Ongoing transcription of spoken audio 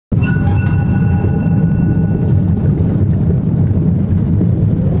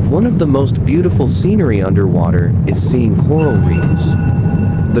One of the most beautiful scenery underwater is seeing coral reefs.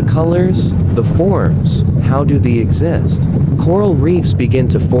 The colors, the forms, how do they exist? Coral reefs begin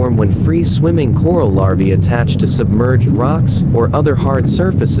to form when free-swimming coral larvae attach to submerged rocks or other hard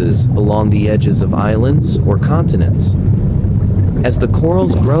surfaces along the edges of islands or continents. As the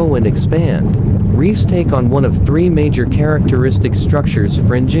corals grow and expand, reefs take on one of three major characteristic structures: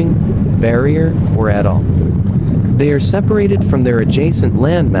 fringing, barrier, or atoll. They are separated from their adjacent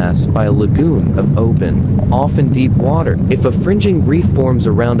landmass by a lagoon of open, often deep water. If a fringing reef forms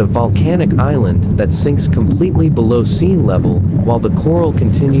around a volcanic island that sinks completely below sea level while the coral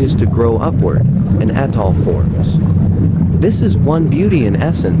continues to grow upward, an atoll forms. This is one beauty in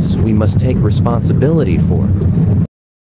essence we must take responsibility for.